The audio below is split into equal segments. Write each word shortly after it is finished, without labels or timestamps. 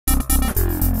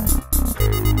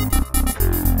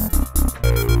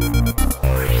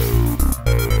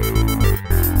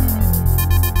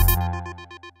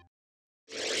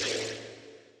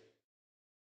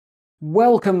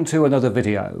Welcome to another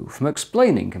video from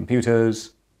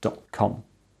explainingcomputers.com.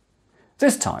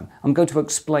 This time I'm going to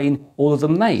explain all of the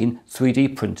main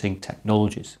 3D printing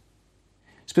technologies.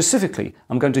 Specifically,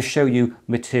 I'm going to show you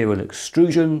material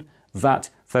extrusion, vat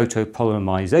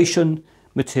photopolymerization,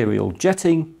 material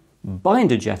jetting,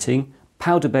 binder jetting,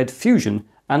 powder bed fusion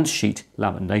and sheet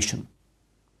lamination.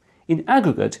 In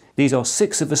aggregate, these are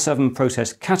 6 of the 7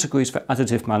 process categories for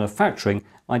additive manufacturing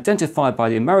identified by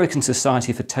the American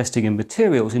Society for Testing in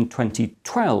Materials in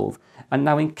 2012 and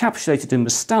now encapsulated in the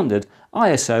standard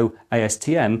ISO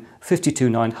ASTM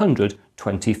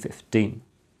 52900-2015.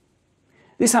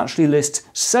 This actually lists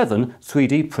 7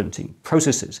 3D printing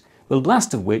processes, the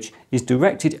last of which is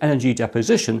directed energy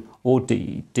deposition or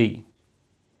DED.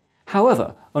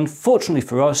 However, unfortunately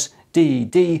for us,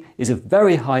 DED is a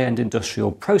very high-end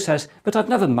industrial process that I've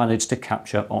never managed to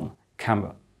capture on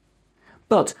camera.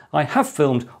 But I have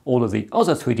filmed all of the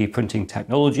other 3D printing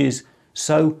technologies,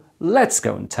 so let's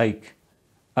go and take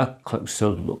a closer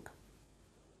look.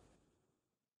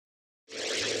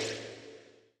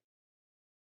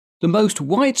 The most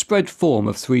widespread form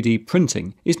of 3D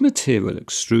printing is material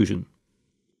extrusion.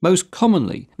 Most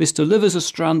commonly, this delivers a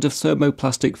strand of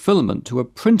thermoplastic filament to a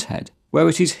printhead, where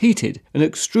it is heated and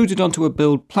extruded onto a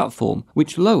build platform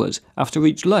which lowers after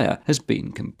each layer has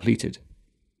been completed.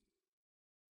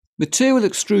 Material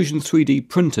extrusion 3D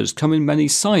printers come in many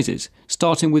sizes,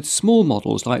 starting with small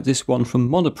models like this one from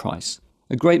Monoprice,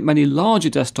 a great many larger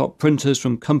desktop printers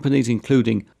from companies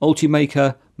including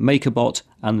Ultimaker, MakerBot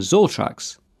and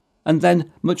Zortrax, and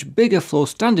then much bigger floor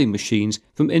standing machines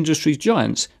from industry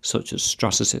giants such as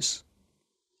Stratasys.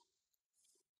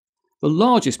 The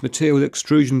largest material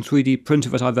extrusion 3D printer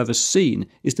that I've ever seen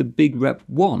is the Big Rep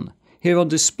 1, here on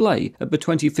display at the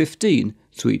 2015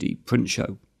 3D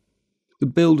Printshow. The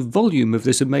build volume of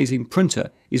this amazing printer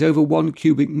is over 1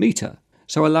 cubic metre,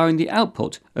 so allowing the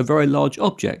output of very large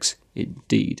objects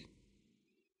indeed.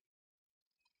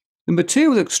 The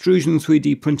material extrusion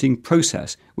 3D printing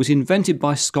process was invented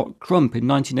by Scott Crump in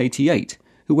 1988,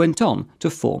 who went on to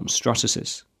form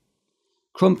Stratasys.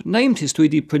 Crump named his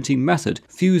 3D printing method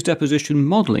Fused Deposition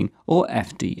Modelling, or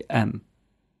FDM.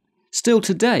 Still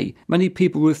today, many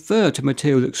people refer to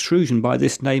material extrusion by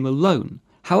this name alone.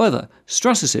 However,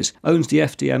 Stratasys owns the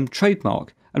FDM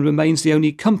trademark and remains the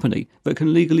only company that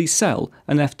can legally sell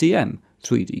an FDM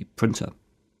 3D printer.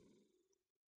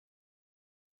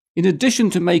 In addition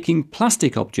to making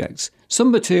plastic objects,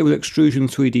 some material extrusion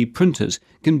 3D printers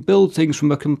can build things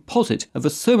from a composite of a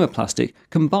thermoplastic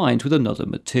combined with another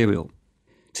material.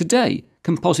 Today,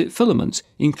 composite filaments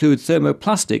include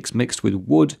thermoplastics mixed with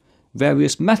wood,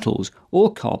 various metals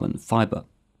or carbon fibre.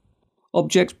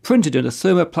 Objects printed in a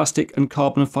thermoplastic and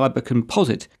carbon fibre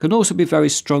composite can also be very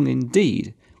strong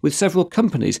indeed, with several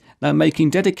companies now making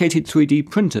dedicated 3D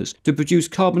printers to produce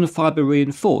carbon fibre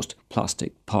reinforced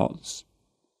plastic parts.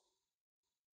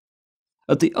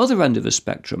 At the other end of the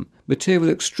spectrum, material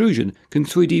extrusion can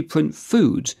 3D print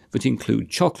foods that include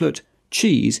chocolate,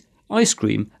 cheese, ice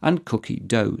cream and cookie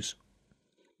doughs.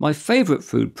 My favourite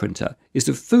food printer is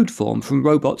the Food Form from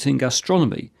Robots in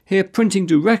Gastronomy, here printing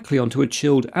directly onto a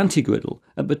chilled anti-griddle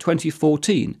at the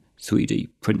 2014 3D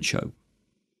Printshow.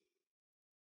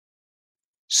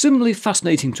 Similarly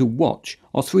fascinating to watch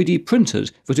are 3D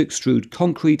printers that extrude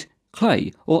concrete,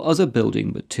 clay or other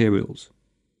building materials.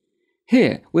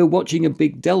 Here we're watching a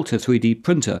Big Delta 3D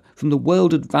printer from the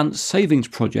World Advanced Savings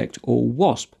Project, or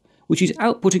WASP, which is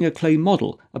outputting a clay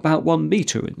model about 1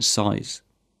 metre in size.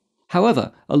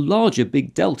 However, a larger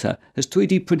Big Delta has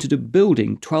 3D printed a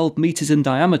building 12 metres in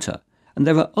diameter, and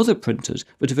there are other printers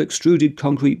that have extruded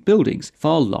concrete buildings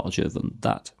far larger than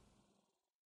that.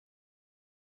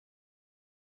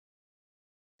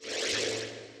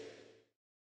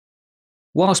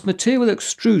 Whilst material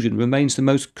extrusion remains the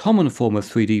most common form of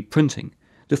 3D printing,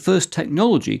 the first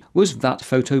technology was vat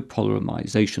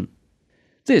photopolymerization.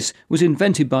 This was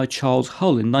invented by Charles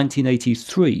Hull in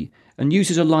 1983 and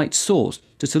uses a light source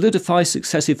to solidify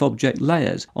successive object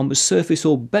layers on the surface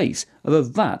or base of a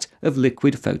vat of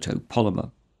liquid photopolymer.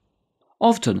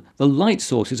 Often, the light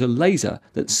source is a laser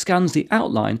that scans the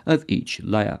outline of each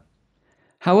layer.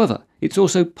 However, it's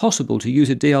also possible to use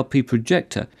a DLP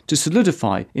projector to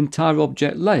solidify entire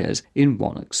object layers in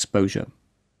one exposure.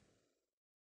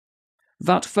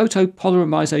 Vat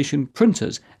photopolymerization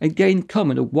printers again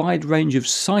come in a wide range of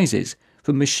sizes,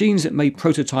 from machines that may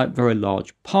prototype very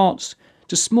large parts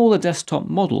to smaller desktop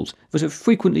models that are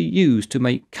frequently used to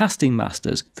make casting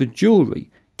masters for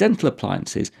jewellery, dental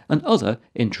appliances and other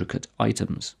intricate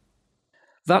items.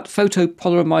 Vat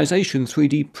photopolymerization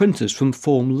 3D printers from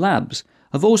Form Labs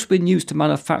have also been used to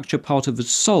manufacture part of the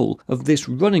sole of this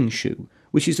running shoe,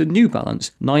 which is the New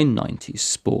Balance 990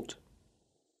 Sport.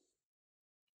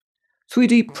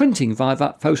 3D printing via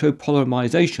that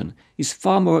photopolymerization is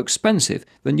far more expensive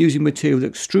than using material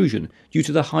extrusion due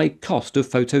to the high cost of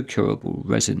photocurable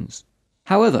resins.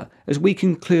 However, as we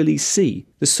can clearly see,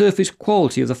 the surface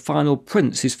quality of the final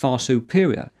prints is far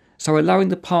superior, so allowing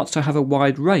the parts to have a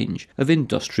wide range of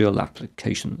industrial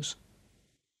applications.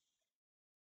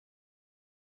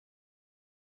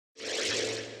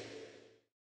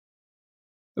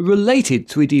 A related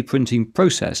 3D printing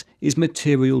process is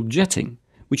material jetting,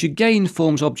 which again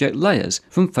forms object layers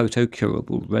from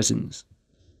photocurable resins.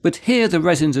 But here the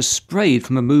resins are sprayed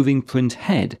from a moving print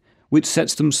head, which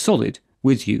sets them solid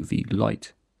with UV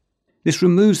light. This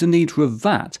removes the need for a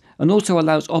vat and also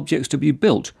allows objects to be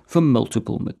built from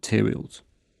multiple materials.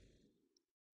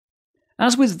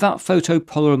 As with vat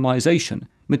photopolymerization,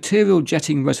 material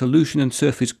jetting resolution and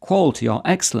surface quality are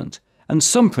excellent, and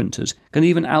some printers can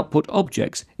even output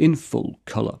objects in full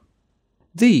colour.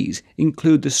 These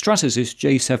include the Stratasys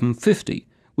J750,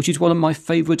 which is one of my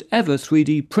favourite ever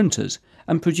 3D printers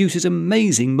and produces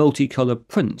amazing multicolour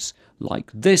prints like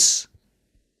this,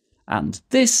 and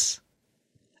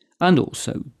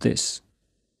also this.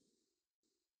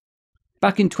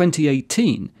 Back in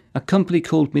 2018, a company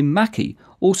called Mimaki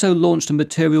also launched a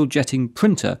material jetting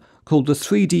printer called the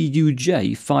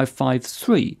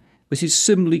 3DUJ553, which is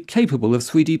similarly capable of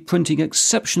 3D printing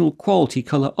exceptional quality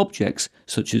colour objects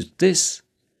such as this,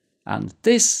 and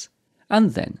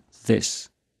then this.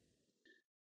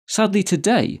 Sadly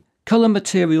today, colour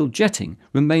material jetting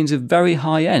remains a very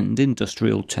high-end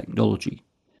industrial technology.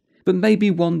 But maybe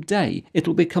one day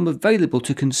it'll become available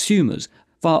to consumers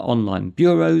via online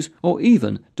bureaus or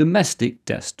even domestic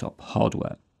desktop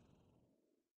hardware.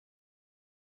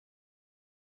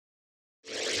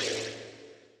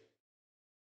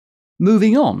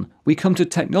 Moving on, we come to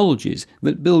technologies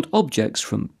that build objects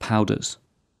from powders.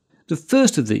 The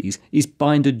first of these is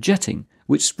binder jetting,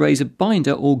 which sprays a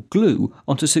binder or glue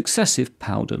onto successive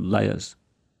powder layers.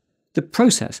 The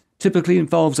process typically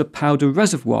involves a powder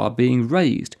reservoir being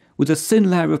raised, with a thin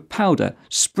layer of powder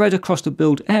spread across the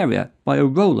build area by a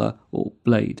roller or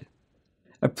blade.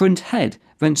 A print head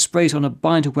then sprays on a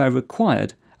binder where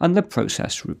required, and the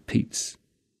process repeats.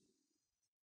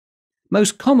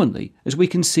 Most commonly, as we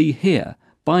can see here,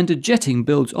 binder jetting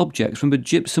builds objects from a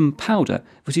gypsum powder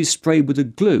that is sprayed with a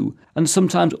glue and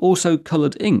sometimes also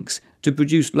coloured inks to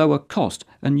produce lower cost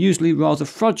and usually rather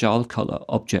fragile colour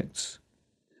objects.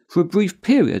 For a brief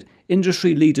period,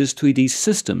 industry leaders 3D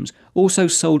Systems also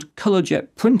sold colourjet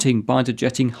printing binder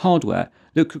jetting hardware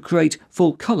that could create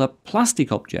full-colour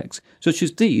plastic objects, such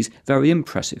as these very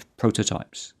impressive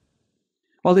prototypes.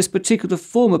 While this particular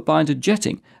form of binder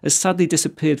jetting has sadly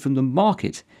disappeared from the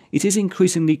market, it is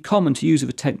increasingly common to use of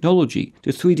a technology to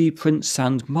 3D print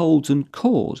sand moulds and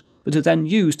cores that are then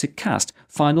used to cast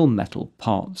final metal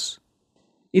parts.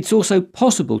 It's also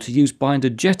possible to use binder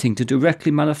jetting to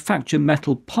directly manufacture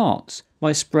metal parts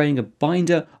by spraying a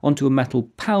binder onto a metal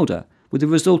powder, with the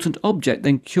resultant object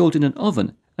then cured in an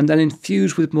oven and then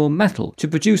infused with more metal to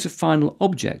produce a final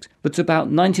object that's about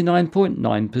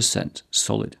 99.9%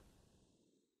 solid.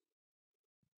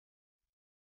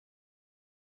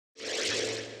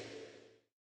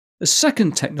 A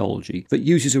second technology that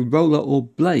uses a roller or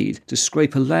blade to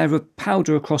scrape a layer of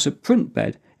powder across a print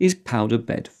bed is powder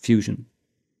bed fusion.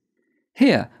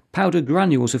 Here, powder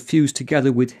granules are fused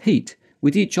together with heat,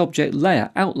 with each object layer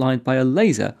outlined by a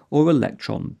laser or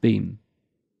electron beam.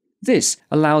 This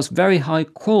allows very high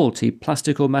quality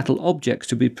plastic or metal objects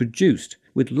to be produced,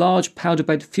 with large powder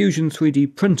bed fusion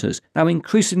 3D printers now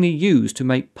increasingly used to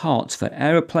make parts for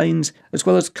aeroplanes as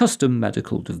well as custom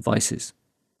medical devices.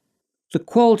 The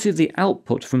quality of the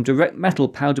output from direct metal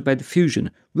powder bed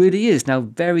fusion really is now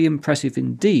very impressive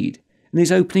indeed, and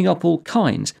is opening up all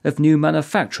kinds of new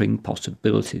manufacturing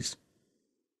possibilities.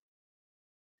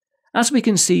 As we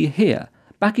can see here,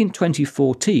 back in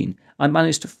 2014, I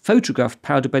managed to photograph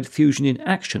powder bed fusion in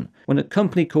action when a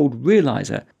company called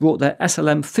Realizer brought their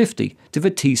SLM50 to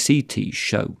the TCT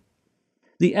Show.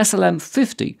 The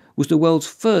SLM50 was the world's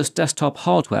first desktop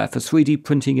hardware for 3D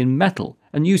printing in metal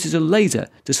and uses a laser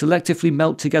to selectively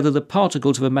melt together the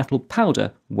particles of a metal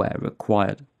powder where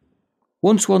required.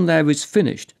 Once one layer is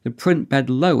finished, the print bed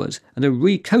lowers and a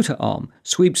recoater arm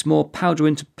sweeps more powder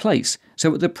into place so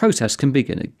that the process can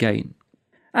begin again.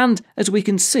 And, as we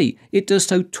can see, it does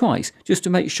so twice just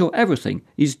to make sure everything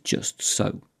is just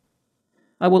so.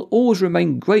 I will always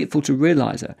remain grateful to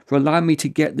Realizer for allowing me to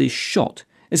get this shot,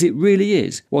 as it really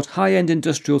is what high-end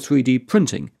industrial 3D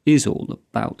printing is all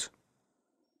about.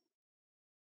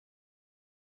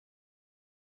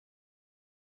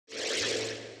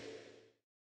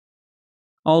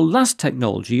 Our last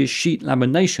technology is sheet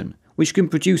lamination, which can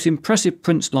produce impressive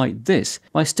prints like this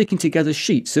by sticking together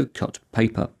sheets of cut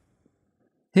paper.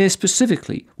 Here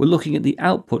specifically, we're looking at the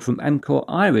output from MCore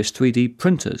Iris 3D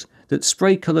printers that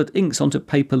spray coloured inks onto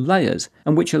paper layers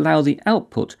and which allow the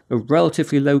output of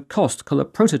relatively low-cost colour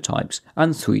prototypes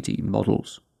and 3D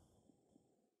models.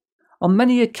 On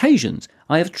many occasions,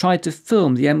 I have tried to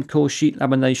film the MCore sheet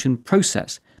lamination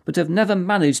process, but have never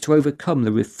managed to overcome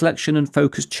the reflection and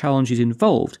focus challenges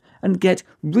involved and get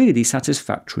really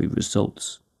satisfactory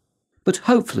results. But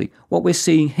hopefully what we're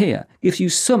seeing here gives you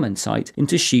some insight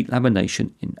into sheet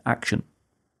lamination in action.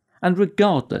 And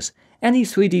regardless, any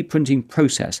 3D printing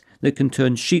process that can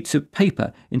turn sheets of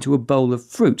paper into a bowl of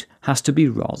fruit has to be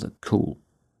rather cool.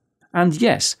 And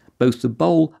yes, both the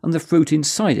bowl and the fruit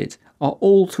inside it are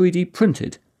all 3D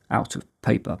printed out of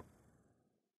paper.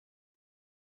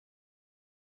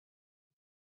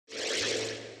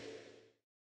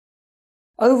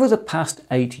 Over the past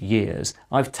 8 years,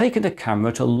 I've taken a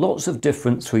camera to lots of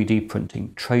different 3D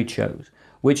printing trade shows,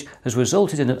 which has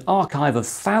resulted in an archive of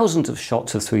thousands of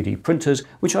shots of 3D printers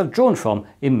which I've drawn from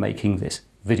in making this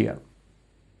video.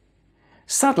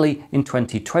 Sadly, in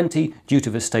 2020, due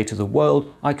to the state of the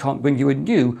world, I can't bring you a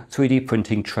new 3D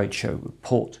printing trade show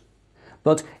report.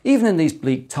 But even in these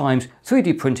bleak times,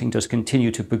 3D printing does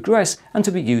continue to progress and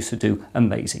to be used to do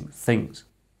amazing things.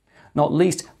 Not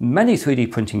least, many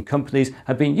 3D printing companies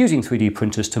have been using 3D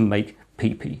printers to make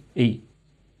PPE.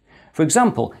 For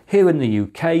example, here in the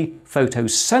UK,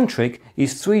 Photocentric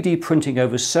is 3D printing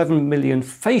over 7 million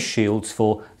face shields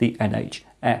for the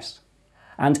NHS.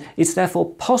 And it's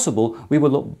therefore possible we will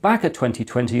look back at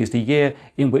 2020 as the year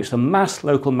in which the mass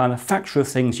local manufacture of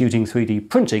things using 3D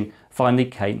printing finally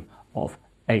came of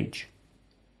age.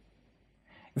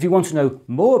 If you want to know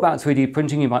more about 3D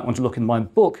printing, you might want to look in my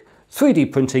book,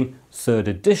 3D Printing 3rd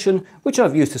edition, which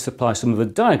I've used to supply some of the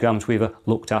diagrams we've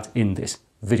looked at in this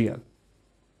video.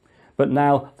 But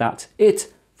now that's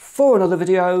it for another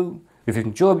video. If you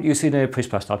enjoyed what you've seen here, please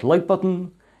press that like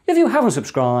button. If you haven't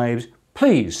subscribed,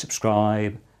 please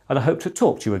subscribe, and I hope to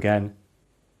talk to you again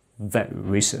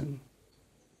very soon.